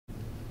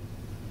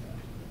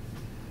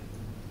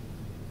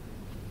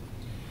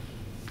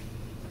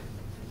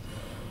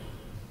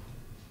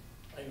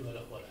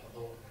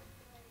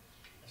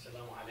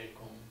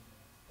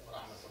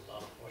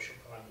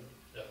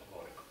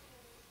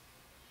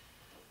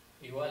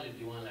يوالي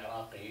الديوان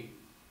العراقي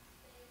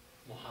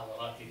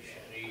محاضراته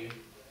الشهرية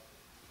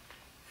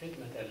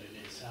خدمة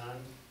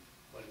للإنسان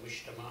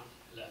والمجتمع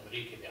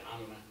الأمريكي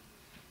بعامة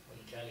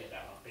والجالية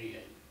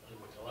العراقية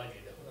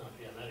المتواجدة هنا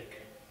في أمريكا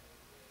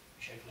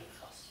بشكل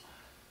خاص.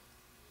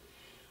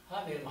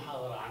 هذه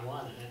المحاضرة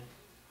عنوانها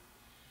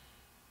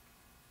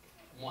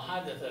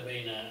محادثة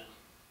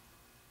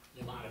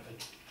لمعرفة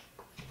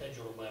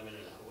تجربة من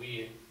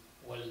الهوية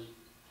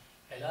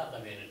والعلاقة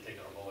بين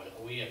التجربة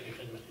والهوية في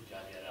خدمة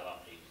الجالية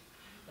العراقية.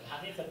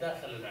 الحقيقة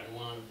داخل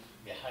العنوان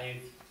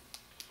بحيث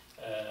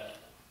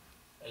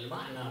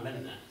المعنى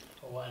منه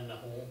هو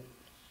أنه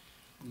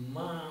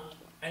ما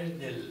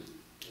عند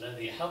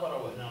الذي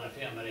حضره هنا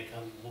في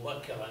أمريكا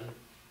مبكرا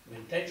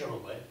من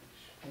تجربة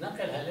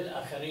نقلها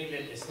للآخرين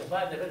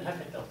للاستفادة منها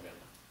في التطبيق،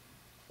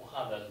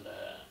 وهذا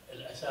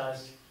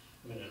الأساس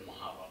من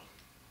المحاضرة.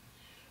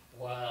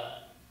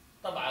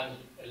 وطبعا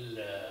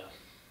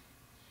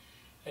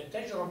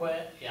التجربة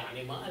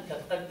يعني ما أنت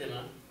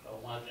تقدمه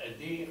أو ما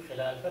تأديه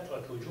خلال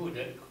فترة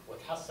وجودك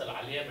وتحصل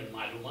عليه من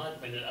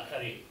معلومات من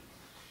الآخرين.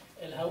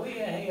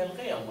 الهوية هي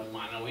القيم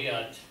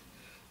والمعنويات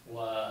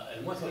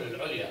والمثل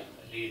العليا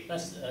اللي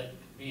يتمسك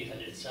بها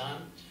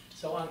الإنسان،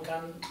 سواء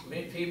كان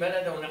في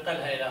بلده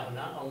ونقلها إلى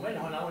هنا أو من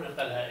هنا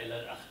ونقلها إلى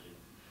الآخرين.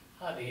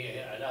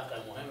 هذه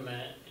علاقة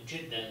مهمة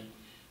جدا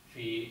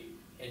في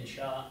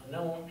إنشاء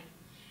نوع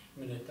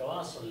من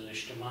التواصل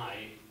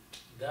الاجتماعي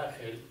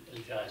داخل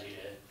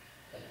الجالية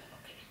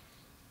العراقية.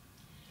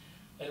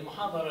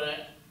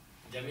 المحاضرة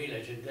جميلة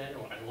جدا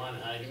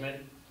وعنوانها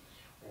أجمل،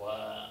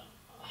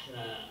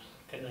 وإحنا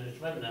كنا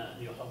نتمنى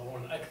أن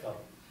يحضرون أكثر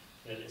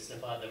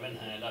للاستفادة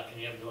منها، لكن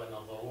يبدو أن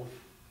الظروف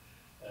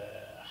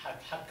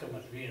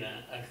حكمت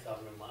بنا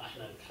أكثر مما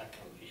إحنا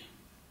نتحكم فيها.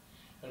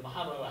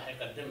 المحاضرة راح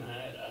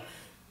يقدمها الأخ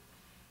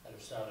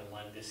الأستاذ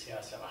المهندس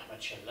ياسر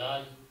أحمد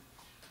شلال،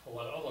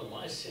 هو العضو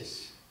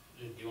المؤسس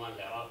للديوان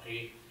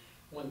العراقي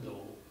منذ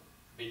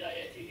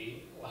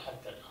بدايته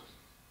وحتى الآن.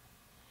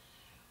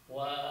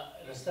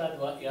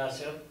 والأستاذ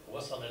ياسر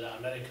وصل إلى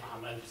أمريكا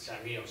عام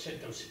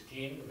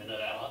 1966 من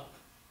العراق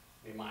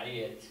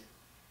بمعية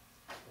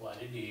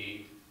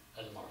والده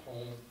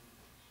المرحوم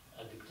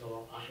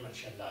الدكتور أحمد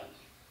شلال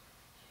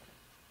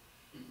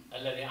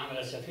الذي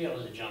عمل سفيرا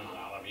للجامعة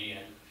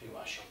العربية في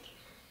واشنطن.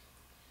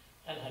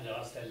 أنهى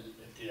دراسته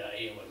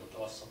الابتدائية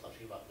والمتوسطة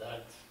في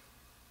بغداد،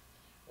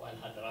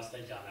 وأنهى دراسته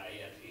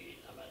الجامعية في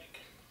أمريكا.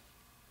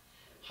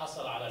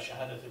 حصل على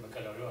شهادة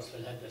البكالوريوس في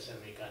الهندسة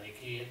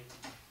الميكانيكية،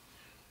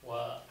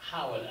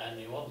 وحاول أن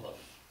يوظف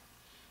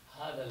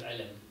هذا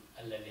العلم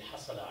الذي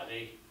حصل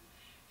عليه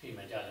في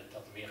مجال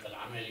التطبيق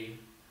العملي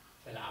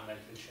في العمل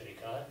في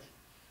الشركات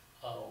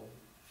أو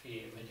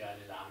في مجال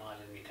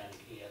الأعمال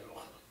الميكانيكية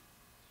الأخرى.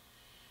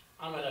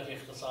 عمل في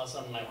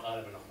اختصاصه ما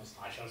يقارب من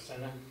 15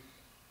 سنة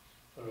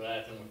في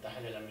الولايات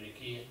المتحدة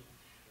الأمريكية،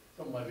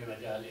 ثم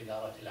بمجال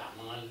إدارة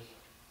الأعمال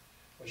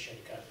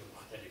والشركات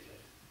المختلفة.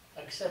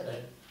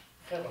 أكسب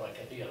خبرة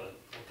كثيرة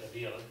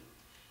وكبيرة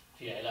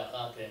في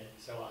علاقاته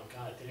سواء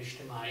كانت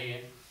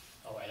الاجتماعية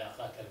أو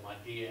علاقاته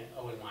المادية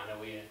أو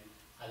المعنوية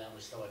على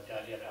مستوى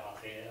الجالية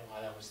العراقية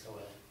وعلى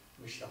مستوى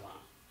المجتمع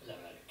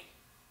الأمريكي.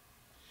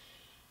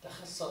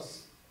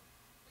 تخصص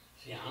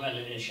في عمل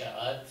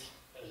الإنشاءات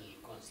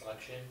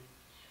الكونستراكشن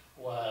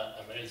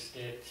والريل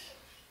ستيت،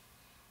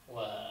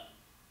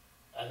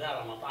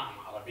 وأدار مطاعم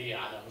عربية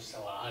على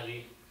مستوى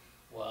عالي،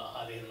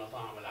 وهذه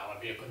المطاعم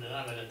العربية كنا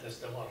نامل أن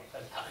تستمر في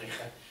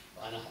الحقيقة،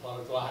 وأنا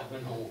حضرت واحد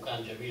منهم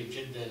وكان جميل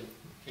جدا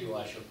في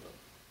واشنطن.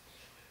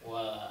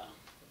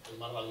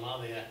 والمرة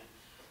الماضية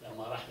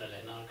لما رحنا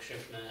لهناك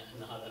شفنا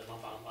أن هذا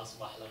المطعم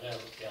أصبح لغير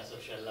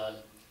ياسر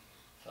شلال،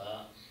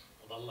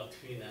 فظلت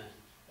فينا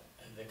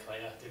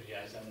الذكريات اللي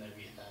عزمنا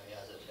بها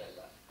ياسر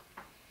شلال.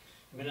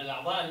 من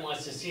الأعضاء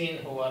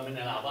المؤسسين، هو من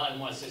الأعضاء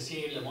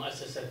المؤسسين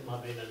لمؤسسة ما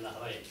بين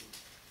النهرين،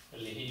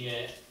 اللي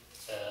هي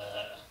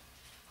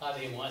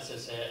هذه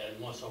مؤسسة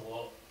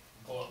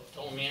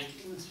الموسوبوتوميا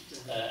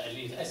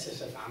اللي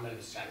تأسست عام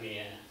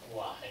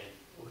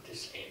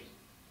 1991،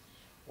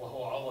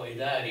 وهو عضو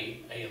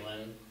إداري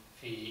أيضا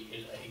في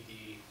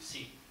الADC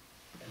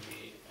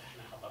اللي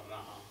احنا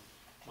حضرناها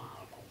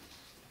معكم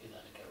في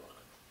ذلك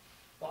الوقت،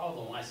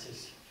 وعضو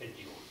مؤسس في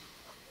الديوان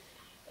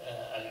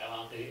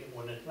العراقي.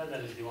 ونتمنى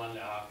للديوان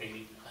العراقي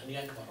أن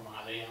يكبر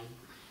مع الأيام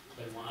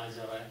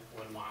بالمؤازرة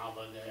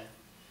والمعاضدة،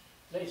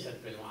 ليست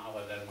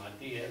بالمعاضدة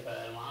المادية،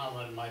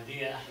 فالمعاضدة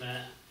المادية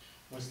احنا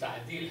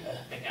مستعدين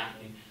لها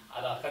يعني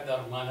على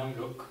قدر ما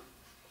نملك،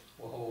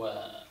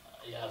 وهو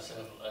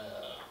ياسر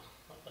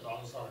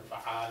العنصر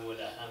الفعال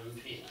والأهم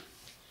فيها،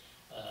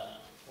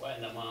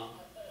 وإنما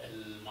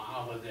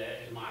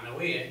المعاضدة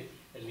المعنوية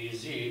اللي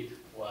يزيد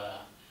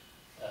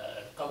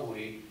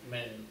وتقوي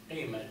من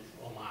قيمة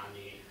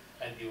ومعني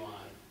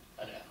الديوان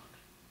العراقي.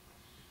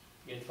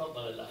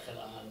 يتفضل الأخ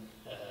الآن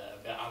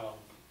بعرض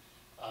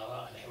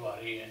آراء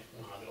الحوارية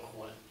مع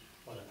الأخوة،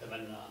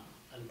 ونتمنى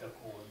أن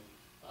تكون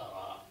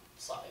آراء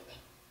صائبة.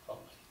 تفضل.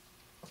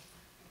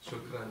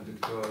 شكرا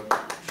دكتور،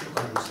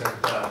 شكرا أستاذ،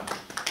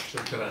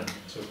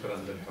 شكرا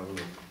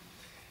للحضور.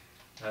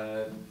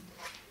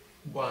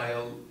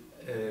 While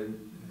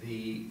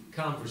the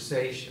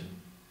conversation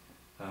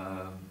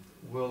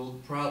will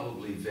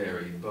probably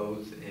vary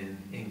both in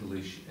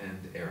English and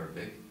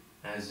Arabic,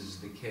 as is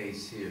the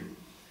case here.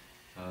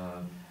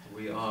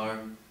 We are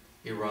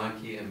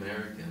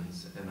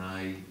Iraqi-Americans, and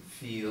I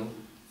feel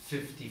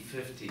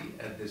 50-50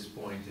 at this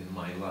point in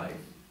my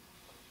life.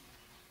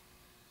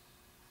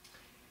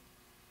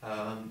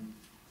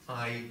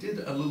 I did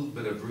a little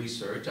bit of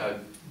research.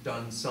 I've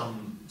done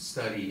some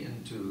study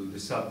into the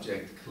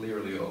subject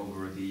clearly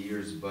over the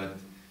years, but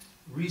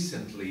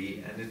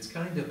recently, and it's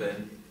kind of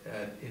an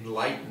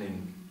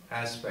enlightening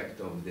aspect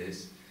of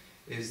this,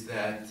 is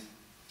that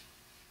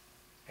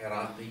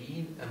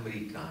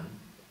Iraqi-American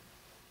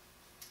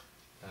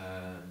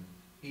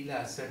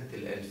إلى سنة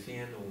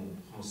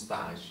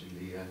 2015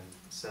 اللي هي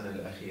السنة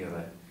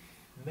الأخيرة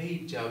ما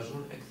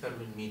يتجاوزون أكثر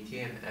من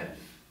 200,000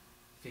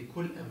 في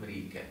كل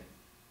أمريكا.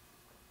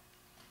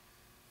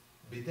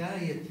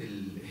 بداية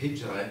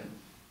الهجرة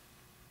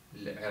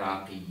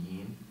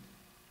العراقيين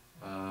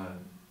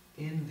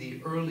in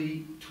the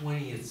early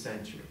 20th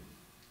century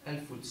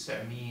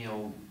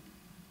 1910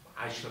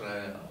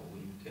 أو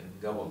يمكن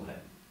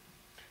قبلها،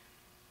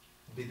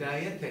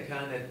 بدايتها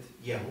كانت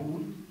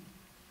يهود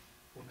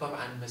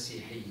وطبعا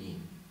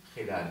مسيحيين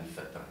خلال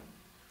الفترة،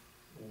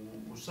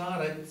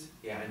 وصارت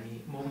يعني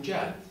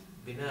موجات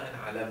بناء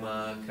على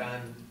ما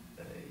كان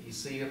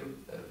يصير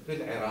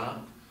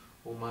بالعراق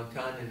وما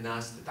كان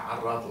الناس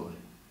تتعرض له.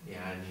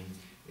 يعني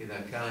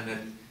إذا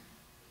كانت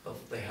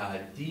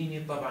اضطهاد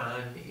ديني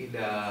طبعا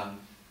إلى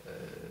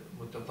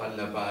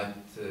متطلبات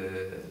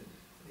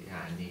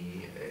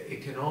يعني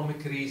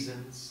economic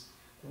reasons,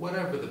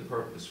 whatever the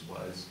purpose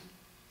was,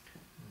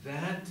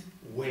 that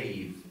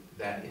wave,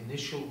 that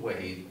initial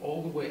wave,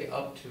 all the way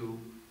up to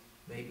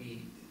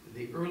maybe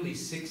the early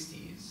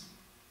 60s,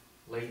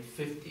 late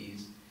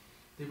 50s,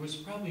 there was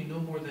probably no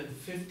more than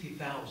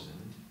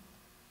 50,000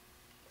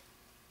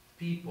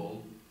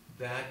 people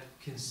that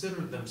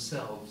considered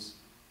themselves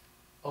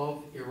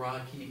of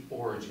Iraqi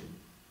origin.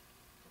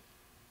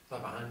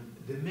 طبعا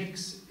the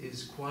mix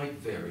is quite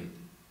varied.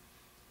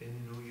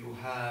 You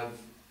have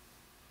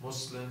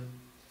Muslim,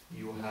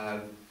 you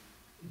have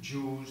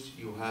Jews,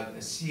 you have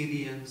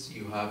Assyrians,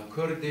 you have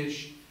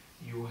Kurdish,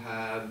 you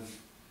have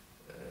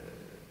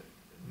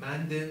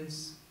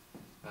Mandans,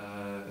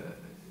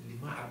 اللي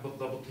ما أعرف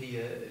بالضبط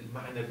هي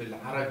المعنى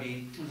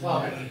بالعربي،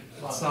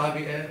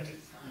 صابئة،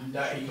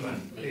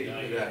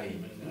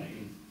 مندائيين.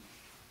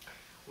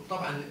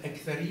 وطبعا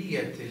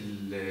أكثرية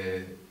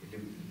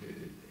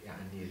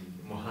يعني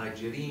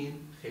المهاجرين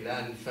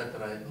خلال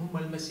الفترة هم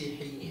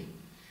المسيحيين،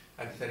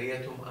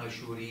 أكثريتهم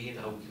آشوريين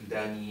أو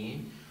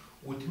كلدانيين،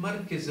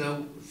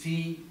 وتمركزوا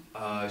في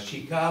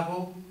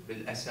شيكاغو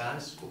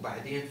بالأساس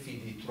وبعدين في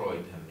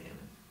ديترويت همين.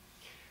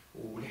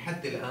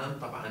 ولحد الآن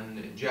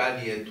طبعا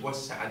جالية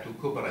توسعت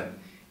وكبرت.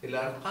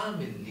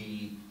 الأرقام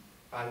اللي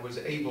I was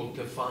able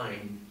to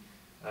find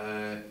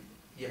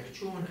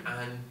يحجون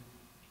عن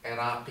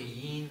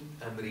عراقيين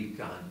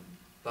أمريكان.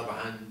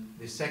 طبعا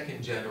the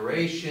second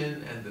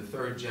generation and the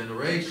third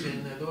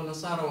generation هذول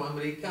صاروا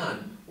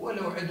أمريكان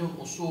ولو عندهم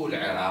أصول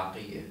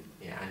عراقية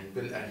يعني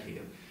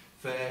بالأخير.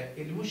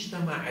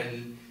 فالمجتمع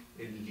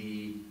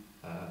اللي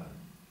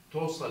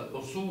توصل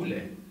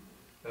أصوله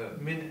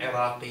من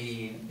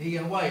عراقيين هي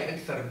هواية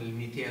أكثر من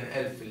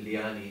 200,000 اللي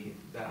يعني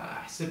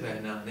أحسبها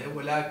هنا،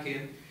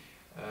 ولكن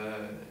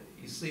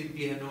يصير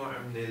بها نوع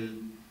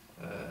من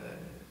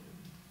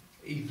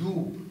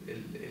يذوب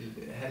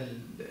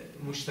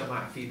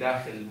هالمجتمع في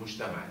داخل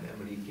المجتمع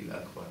الأمريكي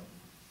الأكبر.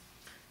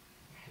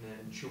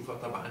 احنا نشوفها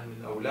طبعا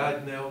من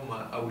أولادنا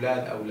وما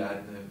أولاد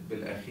أولادنا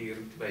بالأخير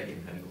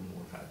تبين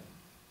هالأمور هذه.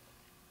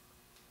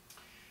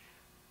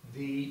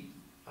 The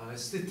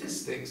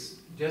statistics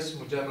just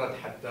مجرد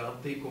حتى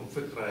أعطيكم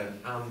فكرة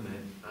عامة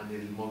عن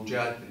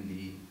الموجات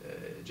اللي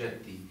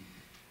جتي.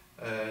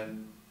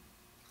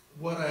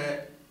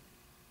 وراء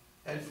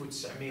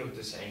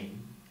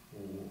 1990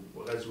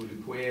 وغزو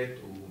الكويت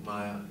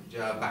وما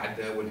جاء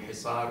بعده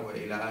والحصار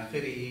وإلى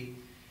آخره،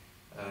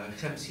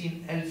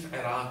 50,000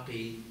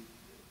 عراقي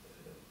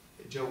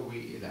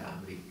جوي إلى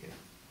أمريكا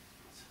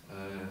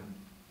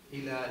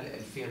إلى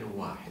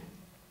 2001.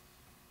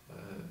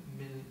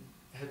 من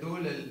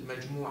هذول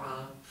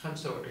المجموعة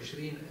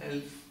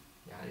 25,000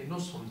 يعني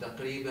نصهم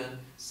تقريبا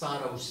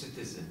صاروا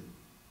citizen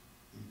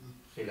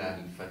خلال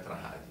الفترة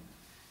هذه.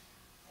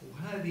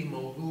 وهذه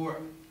موضوع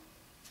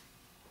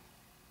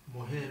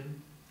مهم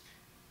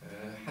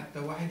حتى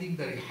واحد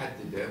يقدر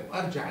يحدده،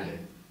 وأرجع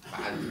له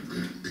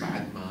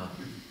بعد ما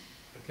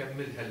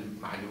أكمل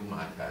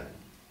هالمعلومات هذه.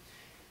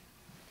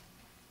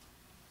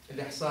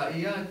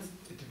 الإحصائيات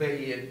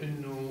تبين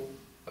إنه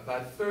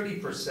about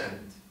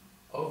 30%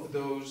 of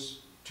those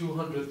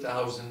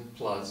 200,000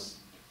 plus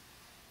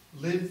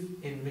live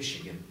in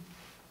Michigan.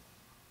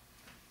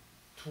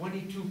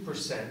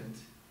 22%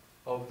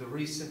 of the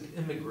recent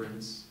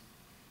immigrants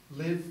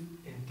live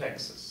in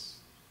Texas.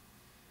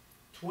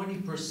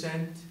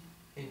 20%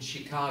 in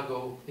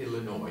Chicago,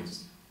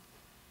 Illinois.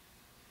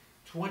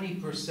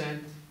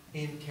 20%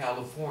 in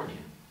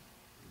California,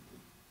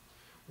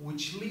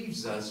 which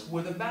leaves us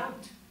with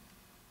about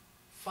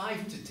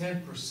 5 to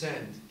 10%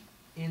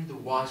 in the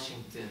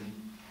Washington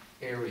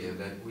area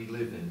that we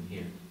live in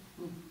here.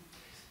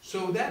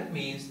 So that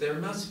means there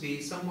must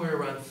be somewhere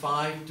around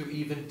 5 to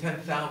even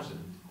 10,000,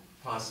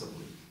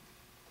 possibly,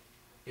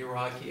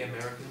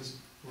 Iraqi-Americans,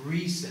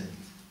 recent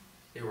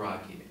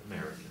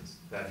Iraqi-Americans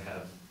that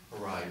have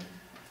arrived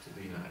to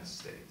the United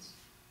States.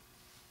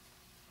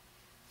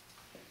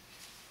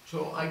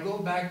 So I go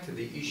back to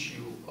the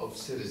issue of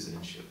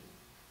citizenship.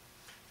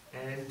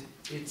 And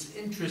it's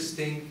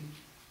interesting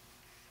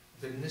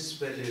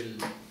بالنسبة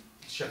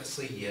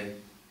للشخصية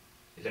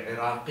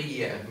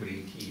العراقية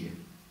أمريكية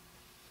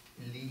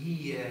اللي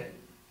هي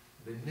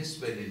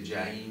بالنسبة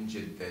للجايين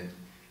جدا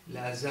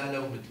لا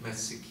زالوا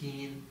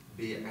متمسكين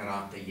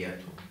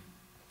بعراقيتهم،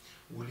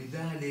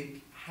 ولذلك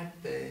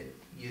حتى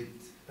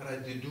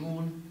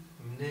يترددون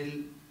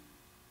من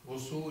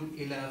الوصول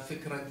إلى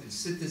فكرة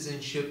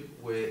السيتيزنشيب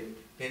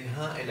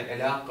وإنهاء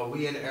العلاقة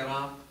ويا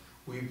العراق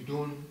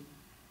ويبدون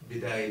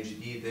بداية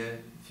جديدة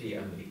في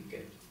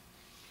أمريكا.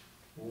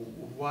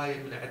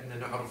 وهواية من عندنا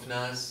نعرف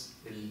ناس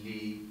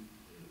اللي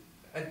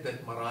عدة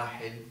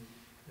مراحل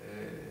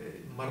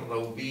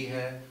مروا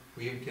بيها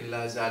ويمكن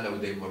لا زالوا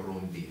دا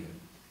يمرون بيها.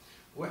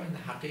 وإحنا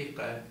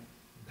حقيقة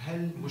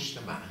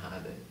بهالمجتمع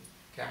هذا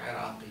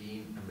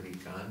كعراقيين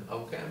أمريكان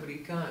أو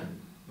كأمريكان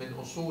من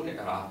أصول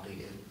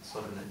عراقية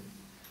صرنا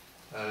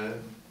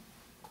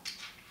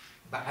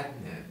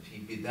بعدنا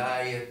في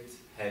بداية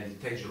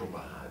هالتجربة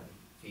هذه،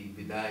 في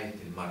بداية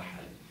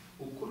المرحلة،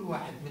 وكل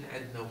واحد من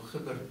عندنا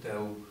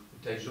وخبرته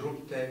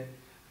وتجربته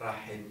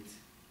راح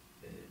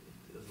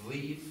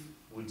تضيف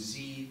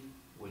وتزيد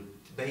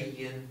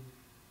وتبين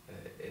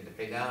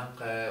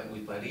العلاقة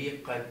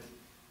وطريقة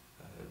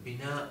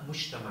بناء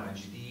مجتمع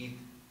جديد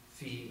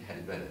في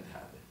هالبلد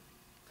هذا.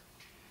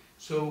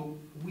 So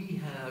we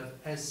have,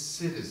 as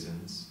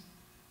citizens,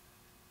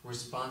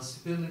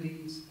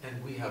 responsibilities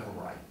and we have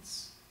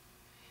rights.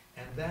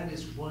 And that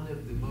is one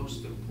of the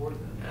most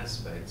important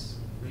aspects,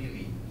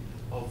 really,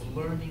 of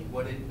learning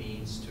what it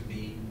means to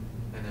be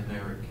an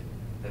American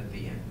at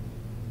the end,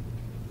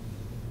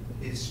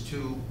 is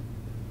to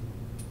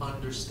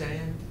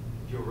understand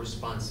your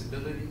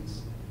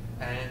responsibilities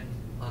and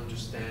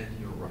understand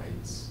your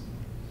rights.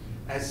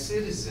 As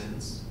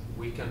citizens,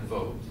 we can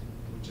vote,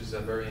 which is a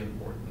very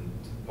important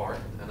part,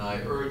 and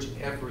I urge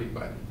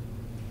everybody,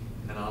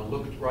 and I'll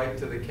look right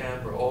to the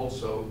camera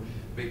also,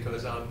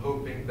 because I'm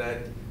hoping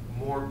that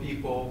more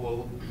people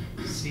will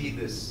see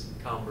this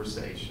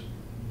conversation,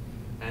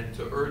 and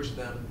to urge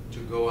them to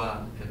go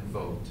out and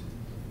vote,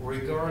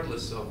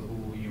 regardless of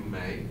who you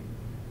may,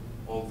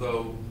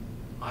 although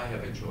I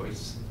have a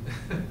choice.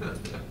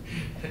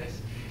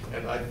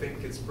 And I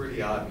think it's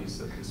pretty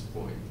obvious at this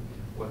point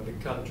what the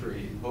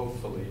country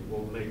hopefully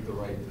will make the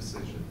right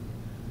decision.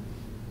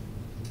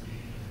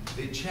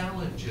 The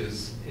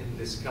challenges in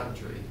this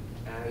country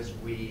as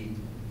we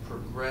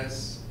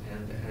progress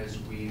and as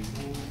we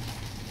move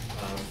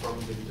from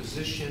the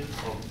position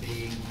of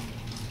being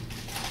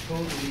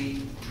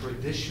totally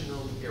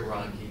traditional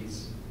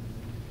Iraqis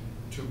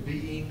to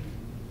being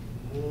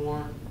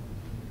more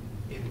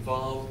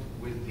involved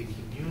with the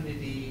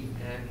community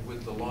and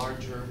with the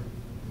larger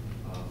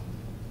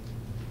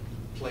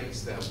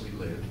place that we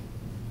live,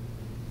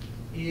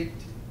 it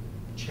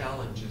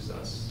challenges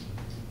us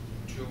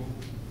to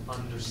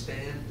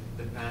understand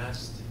the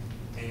past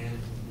and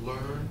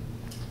learn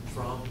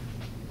from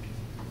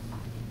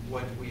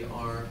what we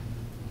are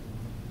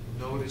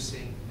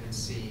noticing and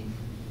seeing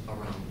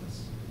around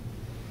us.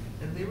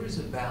 And there is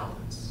a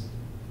balance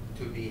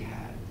to be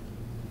had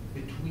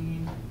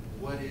between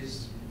what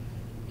is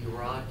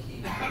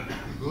Iraqi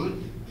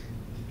good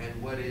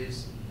and what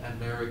is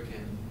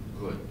American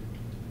good.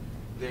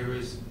 There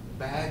is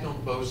bad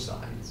on both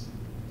sides,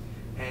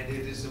 and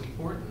it is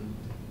important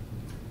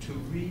to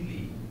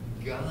really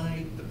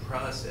guide the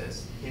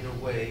process in a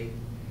way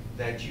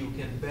that you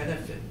can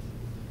benefit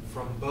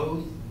from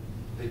both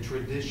the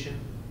tradition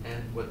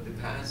and what the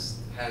past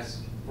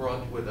has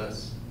brought with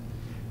us,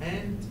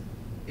 and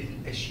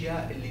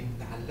الأشياء اللي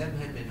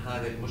نتعلمها من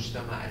هذا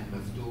المجتمع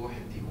المفتوح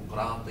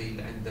الديمقراطي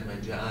اللي عنده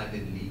مجال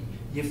اللي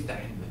يفتح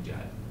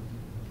المجال.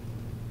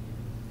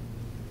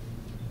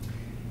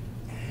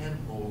 أهم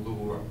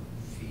موضوع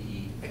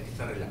في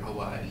أكثر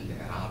العوائل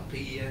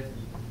العراقية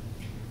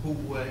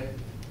هو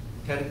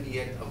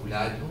تربية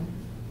أولادهم،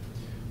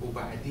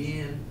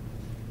 وبعدين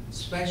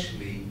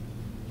especially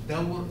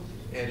دور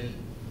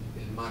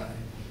المرأة،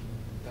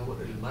 دور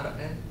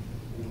المرأة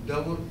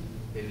ودور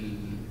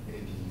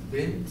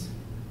البنت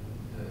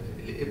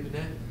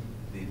الابنة,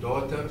 the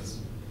daughters,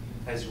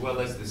 as well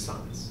as the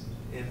sons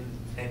in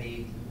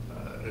any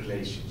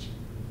relationship.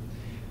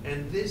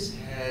 And this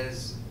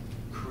has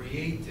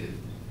created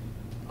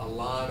a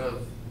lot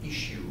of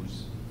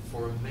issues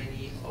for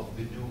many of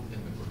the new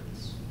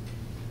immigrants.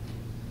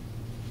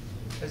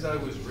 As I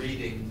was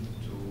reading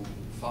to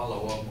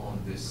follow up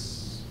on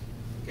this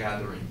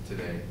gathering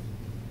today,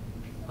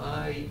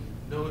 I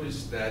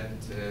noticed that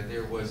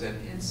there was an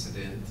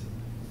incident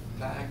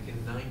back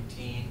in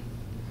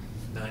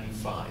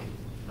 1995,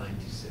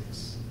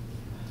 96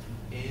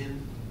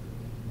 in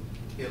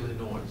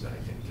Illinois, I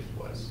think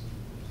it was.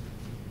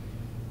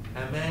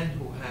 A man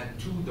who had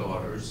two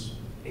daughters,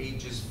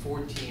 ages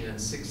 14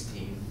 and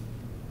 16,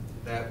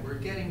 that were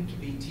getting to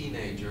be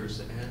teenagers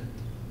and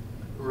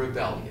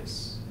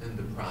rebellious in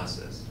the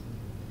process,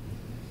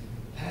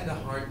 had a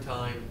hard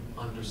time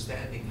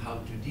understanding how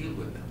to deal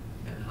with them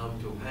and how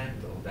to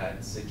handle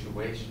that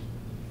situation.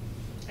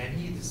 And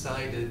he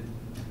decided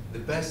the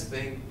best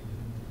thing,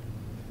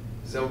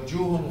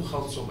 زوجوهم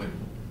وخلصوا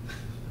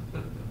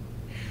منهم.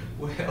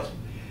 Well,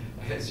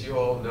 as you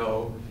all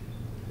know,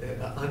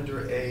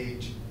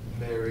 underage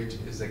marriage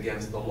is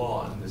against the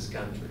law in this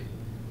country,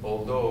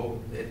 although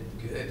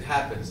it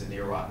happens in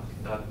Iraq,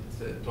 not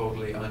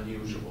totally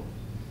unusual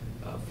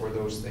for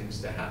those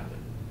things to happen.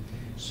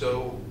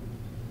 So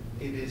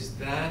it is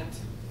that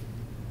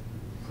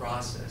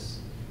process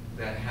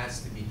that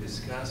has to be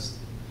discussed,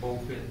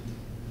 opened,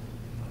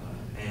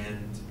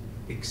 and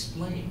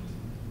explained,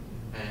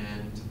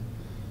 and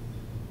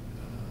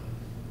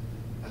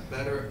a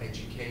better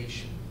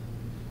education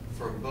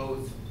for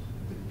both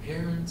the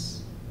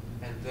parents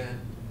and then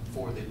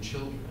for the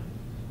children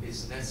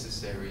is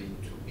necessary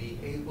to be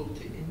able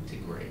to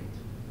integrate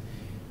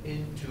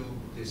into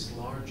this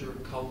larger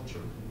culture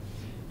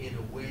in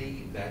a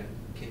way that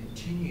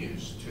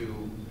continues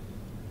to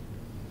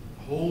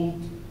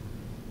hold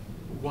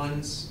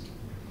one's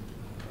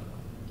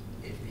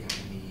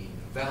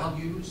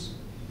values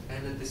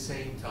and at the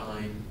same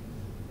time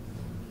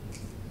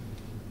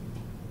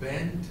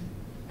bend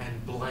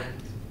and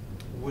blend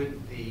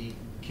with the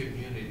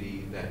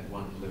community that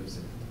one lives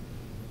in.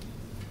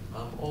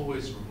 I'm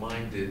always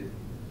reminded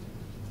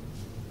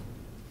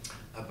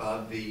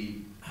about the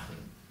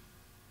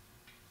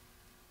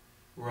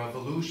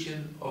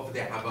revolution of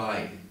the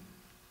Abai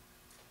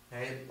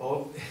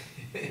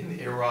in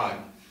Iraq.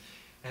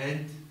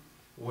 And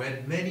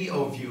when many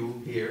of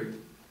you here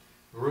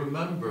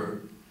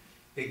remember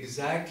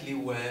exactly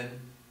when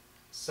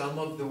some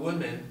of the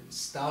women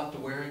stopped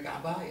wearing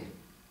abaya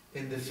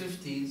in the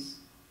 50s,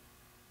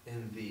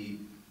 in the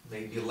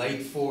maybe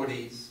late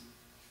 40s.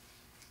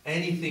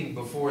 Anything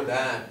before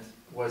that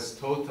was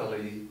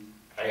totally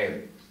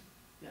عيب.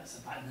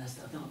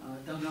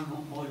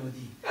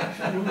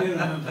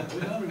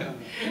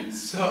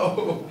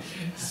 So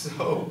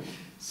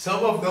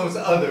some of those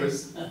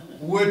others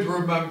would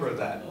remember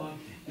that.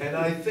 And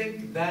I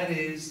think that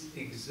is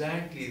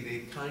exactly the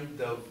kind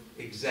of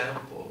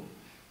example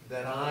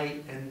that I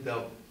end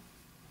up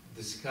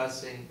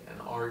discussing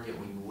and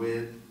arguing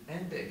with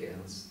and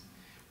against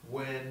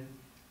when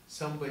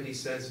somebody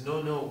says,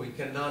 no, no, we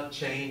cannot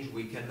change,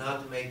 we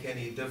cannot make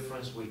any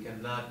difference, we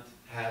cannot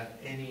have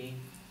any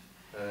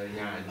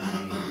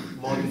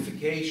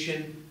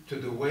modification to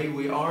the way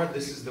we are,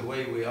 this is the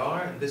way we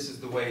are, and this is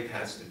the way it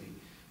has to be.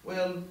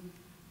 Well,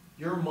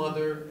 your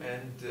mother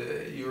and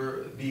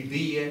your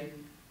bibiya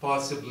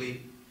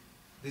possibly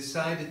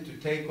decided to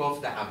take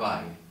off the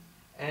abaya,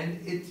 and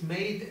it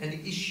made an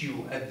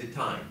issue at the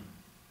time.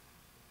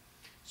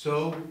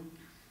 So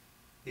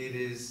it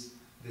is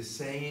the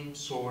same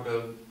sort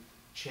of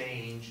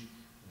change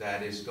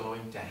that is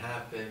going to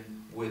happen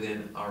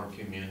within our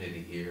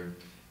community here,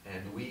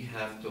 and we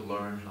have to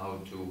learn how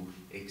to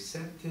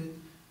accept it,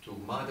 to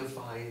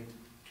modify it,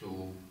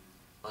 to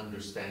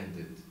understand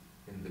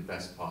it in the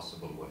best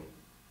possible way.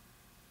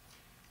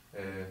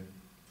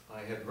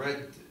 I had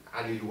read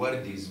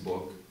Al-Wardi's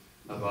book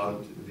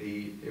about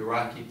the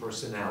Iraqi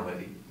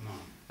personality,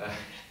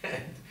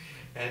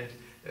 and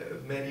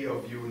many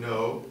of you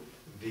know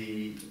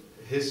the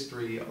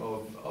history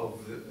of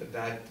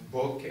that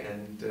book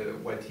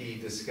and what he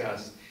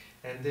discussed.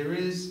 And there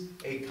is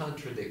a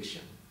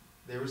contradiction.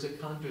 There is a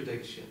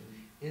contradiction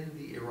in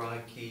the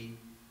Iraqi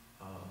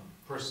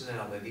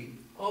personality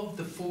of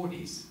the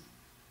 40s.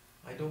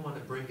 I don't want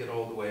to bring it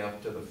all the way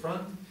up to the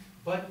front,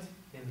 but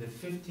in the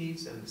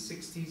 50s and the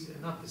 60s,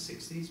 not the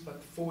 60s,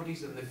 but the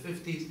 40s and the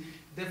 50s,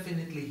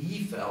 definitely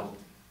he felt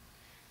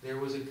there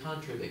was a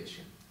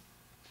contradiction.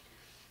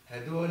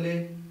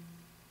 هذول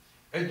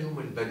عندهم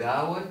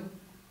البداوة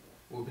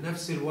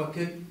وبنفس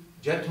الوقت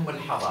جاتهم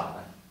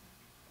الحضارة.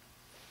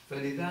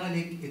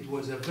 فلذلك it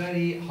was a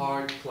very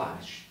hard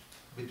clash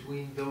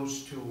between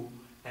those two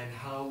and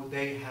how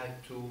they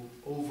had to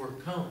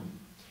overcome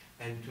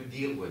and to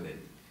deal with it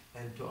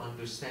and to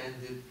understand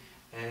it,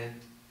 and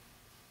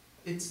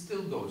it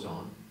still goes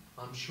on.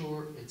 I'm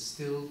sure it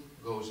still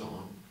goes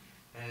on,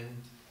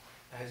 and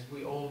as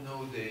we all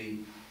know, the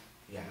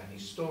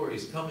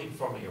stories coming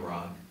from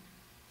Iraq,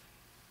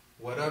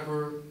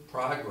 whatever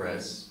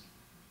progress,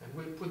 and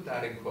we put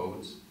that in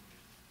quotes,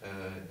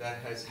 that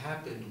has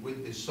happened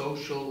with the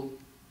social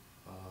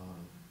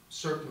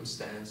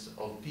circumstance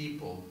of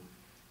people,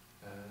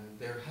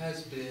 there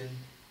has been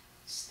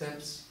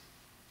steps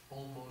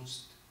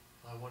almost,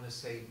 I want to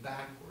say,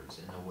 backwards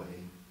in a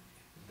way,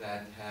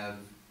 that have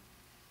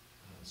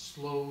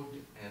slowed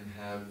and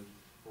have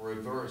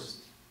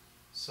reversed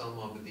some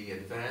of the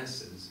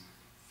advances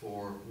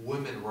for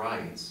women's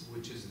rights,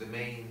 which is the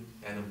main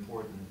and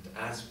important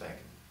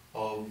aspect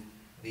of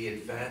the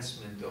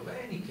advancement of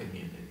any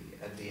community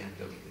at the end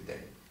of the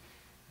day.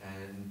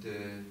 And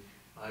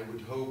I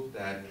would hope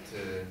that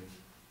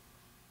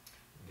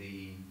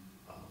the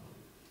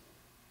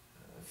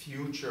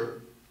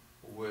future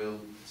will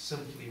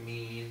simply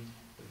mean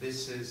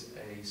this is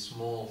a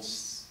small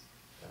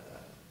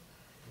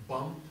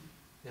bump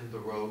in the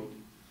road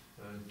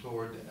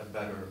toward a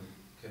better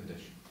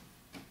condition.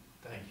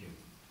 Thank you.